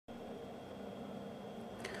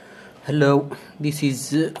Hello, this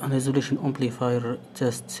is an isolation amplifier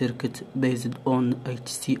test circuit based on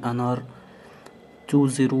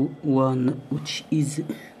HCNR201, which is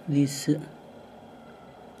this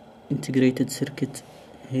integrated circuit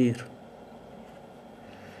here.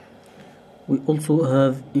 We also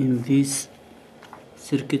have in this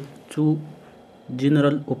circuit two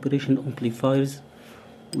general operation amplifiers,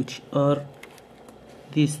 which are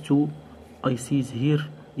these two ICs here,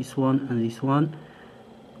 this one and this one.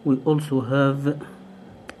 We also have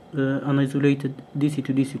an isolated DC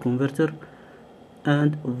to DC converter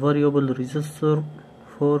and a variable resistor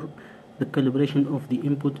for the calibration of the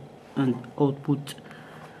input and output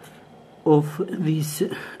of this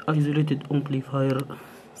isolated amplifier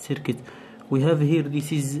circuit. We have here,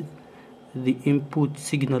 this is the input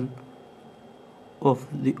signal of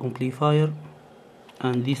the amplifier,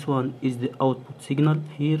 and this one is the output signal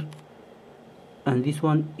here, and this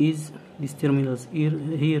one is these terminals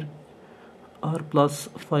here are plus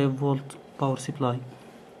 5 volt power supply.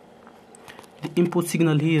 The input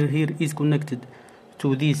signal here is connected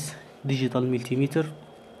to this digital multimeter,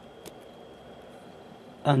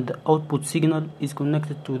 and the output signal is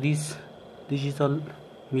connected to this digital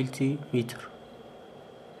multimeter.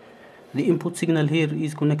 The input signal here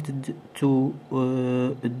is connected to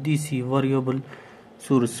a DC variable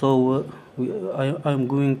source, so I am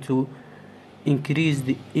going to increase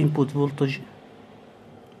the input voltage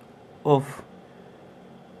of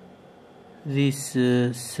this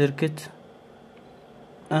circuit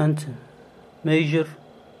and measure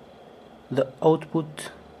the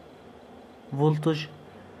output voltage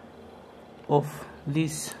of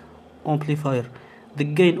this amplifier. The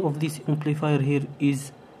gain of this amplifier here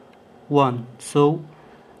is 1, so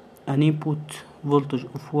an input voltage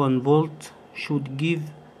of 1 volt should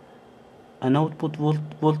give an output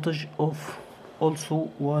voltage of also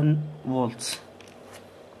 1 volts.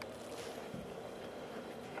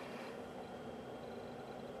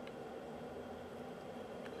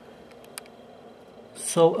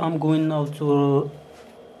 So I'm going now to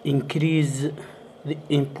increase the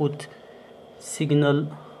input signal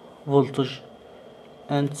voltage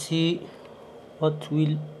and see what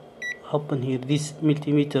will happen here. This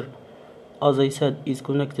multimeter, as I said, is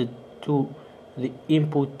connected to the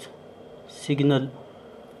input signal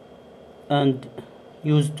and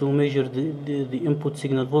used to measure the input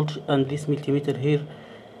signal voltage, and this multimeter here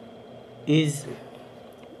is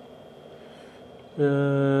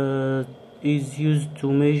used to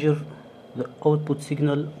measure the output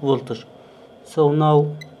signal voltage. So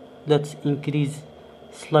now let's increase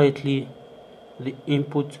slightly the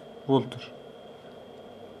input voltage.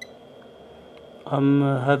 I'm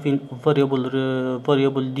having variable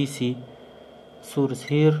DC source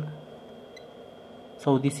here,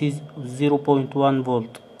 so this is 0.1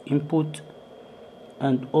 volt input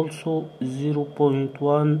and also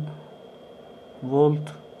 0.1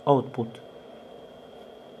 volt output.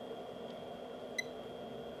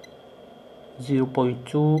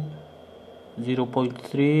 0.2,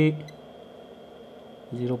 0.3,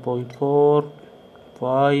 0.4,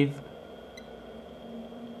 5.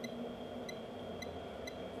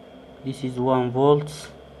 This is 1 volts.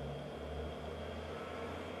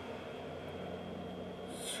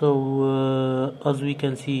 So as we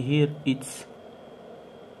can see here, it's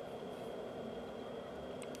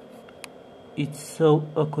so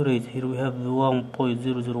accurate. Here we have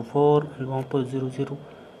 1.004 and 1.007.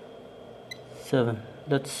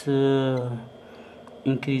 Let's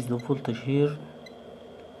increase the voltage here.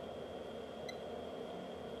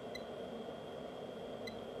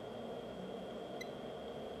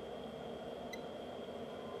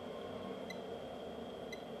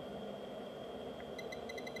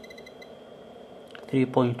 Three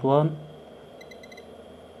 3.1,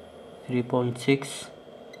 3.6,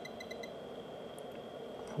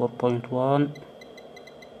 4.1,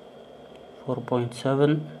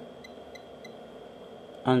 4.7,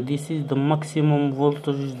 and this is the maximum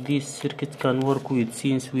voltage this circuit can work with.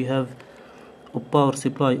 Since we have a power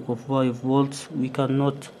supply of 5 volts, we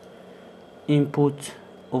cannot input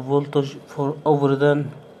a voltage for over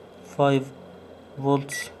than 5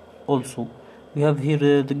 volts also. We have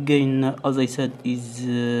here the gain, as I said,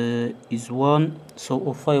 is 1, so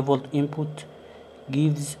a 5 volt input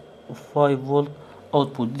gives a 5 volt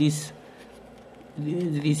output. This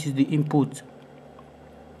is the input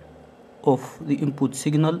of the input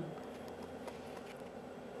signal,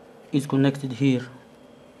 is connected here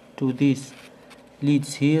to these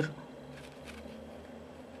leads here,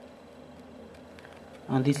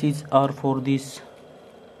 and these leads are for this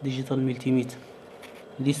digital multimeter.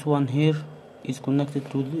 This one here is connected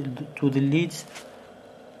to the leads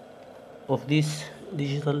of this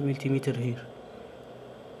digital multimeter here.